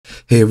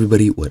Hey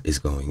everybody, what is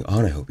going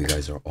on? I hope you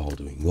guys are all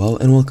doing well,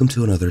 and welcome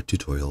to another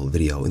tutorial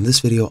video. In this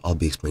video, I'll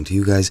be explaining to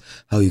you guys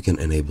how you can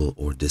enable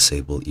or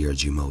disable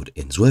ERG mode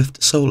in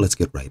Zwift, so let's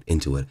get right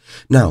into it.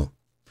 Now,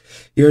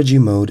 ERG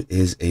mode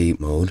is a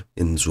mode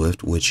in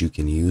Zwift which you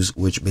can use,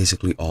 which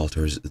basically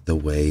alters the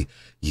way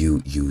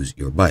you use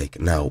your bike.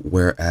 Now,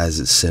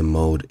 whereas sim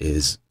mode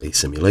is a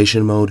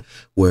simulation mode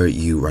where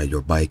you ride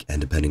your bike,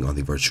 and depending on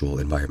the virtual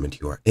environment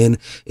you are in,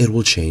 it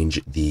will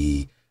change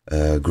the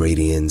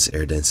gradients,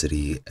 air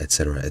density,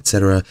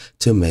 etc.,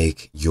 to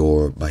make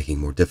your biking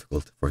more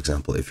difficult. For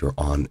example, if you're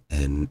on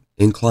an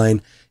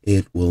incline,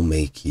 it will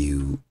make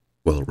you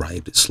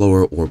ride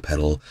slower or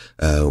pedal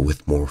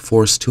with more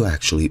force to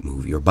actually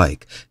move your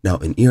bike. Now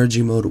in ERG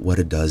mode, what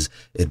it does,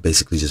 it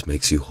basically just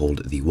makes you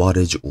hold the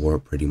wattage, or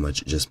pretty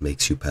much just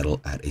makes you pedal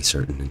at a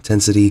certain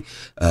intensity,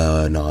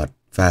 not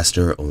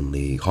faster,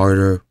 only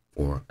harder,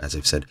 or as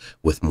I've said,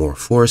 with more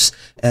force.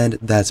 And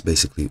that's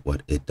basically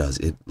what it does.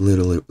 It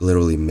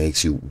literally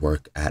makes you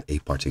work at a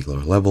particular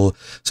level.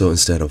 So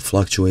instead of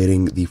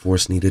fluctuating the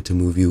force needed to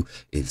move you,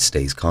 it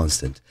stays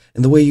constant.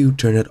 And the way you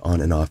turn it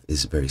on and off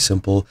is very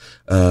simple.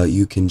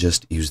 You can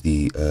just use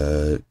the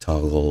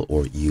toggle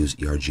or use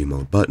ERG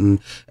mode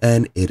button,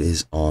 and it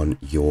is on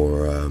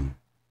your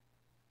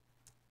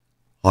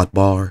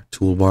hotbar,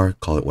 toolbar,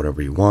 call it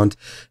whatever you want,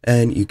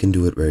 and you can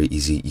do it very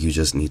easy. You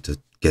just need to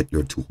get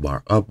your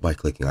toolbar up by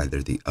clicking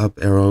either the up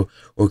arrow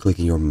or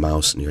clicking your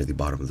mouse near the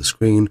bottom of the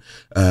screen,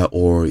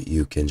 or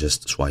you can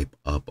just swipe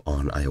up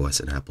on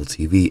iOS and Apple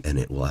TV and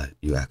it will let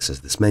you access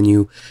this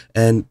menu,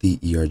 and the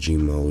ERG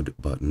mode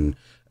button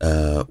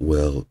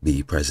will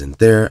be present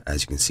there.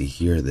 As you can see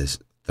here, this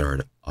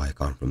third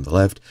icon from the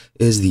left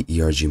is the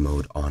ERG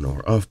mode on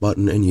or off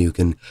button, and you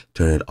can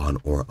turn it on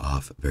or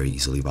off very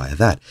easily via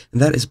that.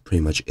 And that is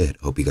pretty much it.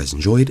 Hope you guys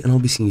enjoyed, and I'll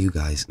be seeing you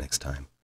guys next time.